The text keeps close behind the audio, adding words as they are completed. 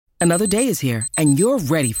Another day is here, and you're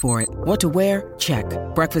ready for it. What to wear? Check.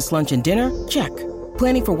 Breakfast, lunch, and dinner? Check.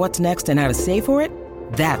 Planning for what's next and how to save for it?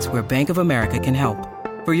 That's where Bank of America can help.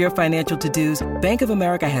 For your financial to-dos, Bank of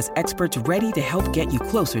America has experts ready to help get you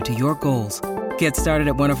closer to your goals. Get started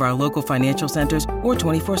at one of our local financial centers or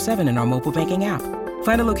 24/7 in our mobile banking app.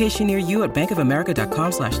 Find a location near you at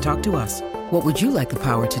bankofamerica.com/talktous. What would you like the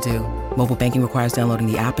power to do? Mobile banking requires downloading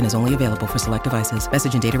the app and is only available for select devices.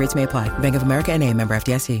 Message and data rates may apply. Bank of America N.A., member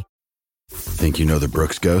FDIC. Think you know the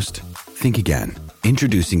Brooks Ghost? Think again.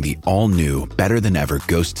 Introducing the all-new, better-than-ever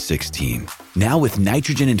Ghost 16. Now with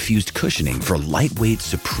nitrogen-infused cushioning for lightweight,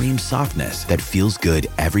 supreme softness that feels good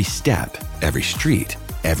every step, every street,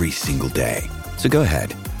 every single day. So go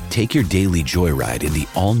ahead, take your daily joyride in the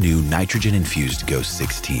all-new nitrogen-infused Ghost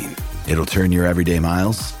 16. It'll turn your everyday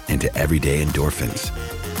miles into everyday endorphins.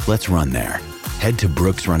 Let's run there. Head to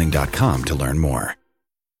brooksrunning.com to learn more.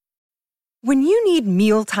 When you need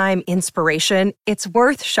mealtime inspiration, it's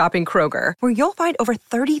worth shopping Kroger, where you'll find over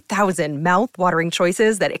 30,000 mouth-watering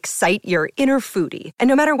choices that excite your inner foodie. And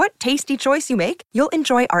no matter what tasty choice you make, you'll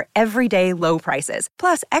enjoy our everyday low prices,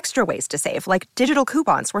 plus extra ways to save, like digital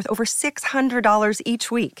coupons worth over $600 each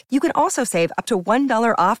week. You can also save up to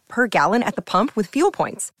 $1 off per gallon at the pump with fuel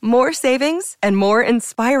points. More savings and more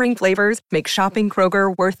inspiring flavors make shopping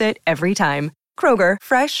Kroger worth it every time. Kroger,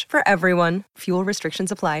 fresh for everyone. Fuel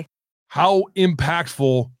restrictions apply. How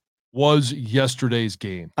impactful was yesterday's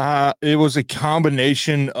game? It was a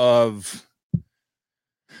combination of,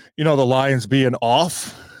 the Lions being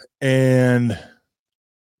off and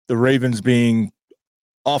the Ravens being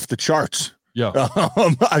off the charts. Yeah.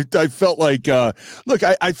 I felt like, I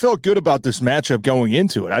felt good about this matchup going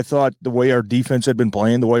into it. I thought the way our defense had been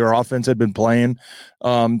playing, the way our offense had been playing,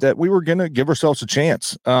 that we were going to give ourselves a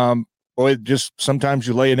chance. It just sometimes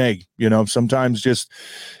you lay an egg, sometimes just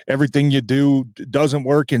everything you do doesn't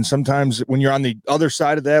work. And sometimes when you're on the other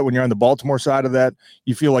side of that, when you're on the Baltimore side of that,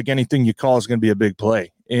 you feel like anything you call is going to be a big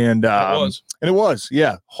play. And it was,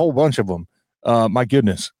 yeah, a whole bunch of them. My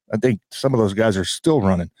goodness. I think some of those guys are still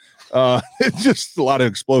running. It's just a lot of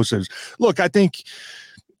explosives. Look, I think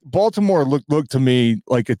Baltimore looked to me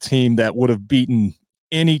like a team that would have beaten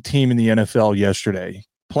any team in the NFL yesterday,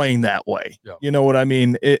 playing that way. Yeah. You know what I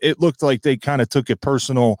mean? It looked like they kind of took it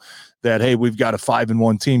personal that, hey, we've got a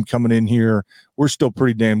 5-1 team coming in here. We're still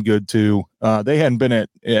pretty damn good too. They hadn't been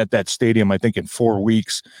at that stadium, I think, in 4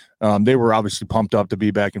 weeks. They were obviously pumped up to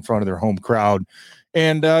be back in front of their home crowd.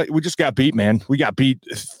 And we just got beat, man. We got beat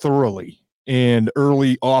thoroughly, and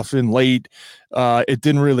early, often, late. It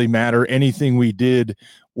didn't really matter. Anything we did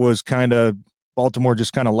was kind of Baltimore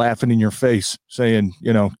just kind of laughing in your face, saying,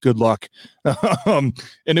 good luck. And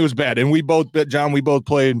it was bad. And we both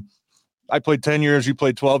played. I played 10 years. You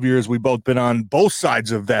played 12 years. We both been on both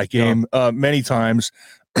sides of that game many times.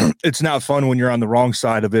 It's not fun when you're on the wrong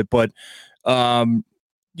side of it, but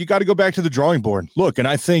you got to go back to the drawing board. Look, and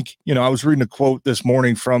I think, I was reading a quote this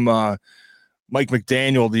morning from Mike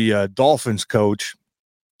McDaniel, the Dolphins coach.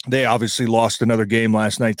 They obviously lost another game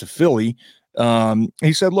last night to Philly.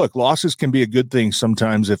 He said, look, losses can be a good thing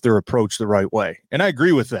sometimes if they're approached the right way. And I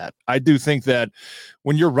agree with that. I do think that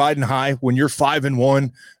when you're riding high, when you're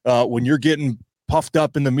 5-1, when you're getting puffed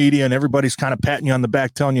up in the media and everybody's kind of patting you on the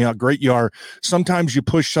back, telling you how great you are, sometimes you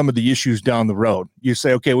push some of the issues down the road. You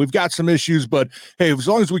say, okay, we've got some issues, but hey, as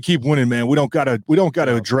long as we keep winning, man, we don't gotta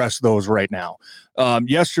address those right now.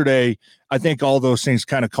 Yesterday, I think all those things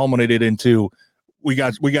kind of culminated into, we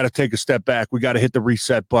got to take a step back. We got to hit the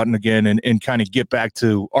reset button again and kind of get back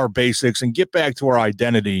to our basics and get back to our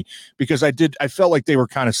identity, because I felt like they were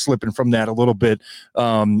kind of slipping from that a little bit,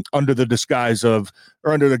 under the disguise of,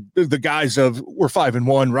 or under the guise of, we're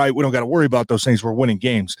 5-1, right? We don't got to worry about those things. We're winning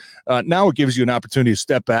games. Now it gives you an opportunity to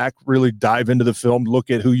step back, really dive into the film,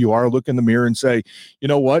 look at who you are, look in the mirror and say, you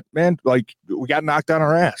know what, man, like, we got knocked on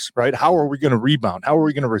our ass, right? How are we going to rebound? How are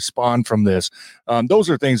we going to respond from this?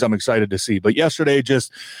 Those are things I'm excited to see. But yesterday,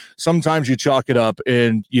 just sometimes you chalk it up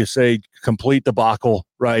and you say complete debacle,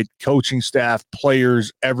 right? Coaching staff,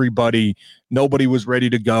 players, everybody, nobody was ready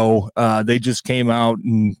to go. They just came out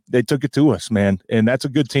and they took it to us, man. And that's a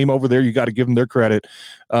good team over there. You got to give them their credit.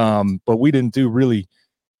 But we didn't do really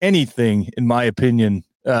anything, in my opinion,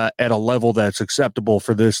 at a level that's acceptable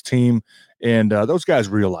for this team. And those guys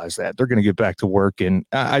realize that. They're going to get back to work. And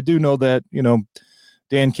I do know that,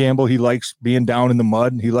 Dan Campbell, he likes being down in the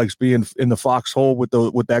mud. He likes being in the foxhole with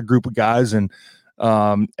that group of guys. And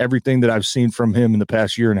everything that I've seen from him in the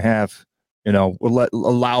past year and a half,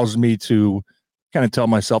 allows me to kind of tell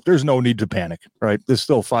myself there's no need to panic, right? There's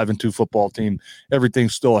still a 5-2 football team.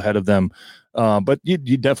 Everything's still ahead of them. But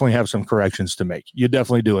you definitely have some corrections to make. You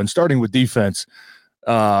definitely do. And starting with defense,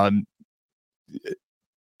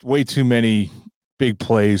 Way too many big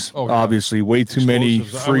plays, Oh, yeah. obviously, way too many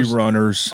Explosives. free runners.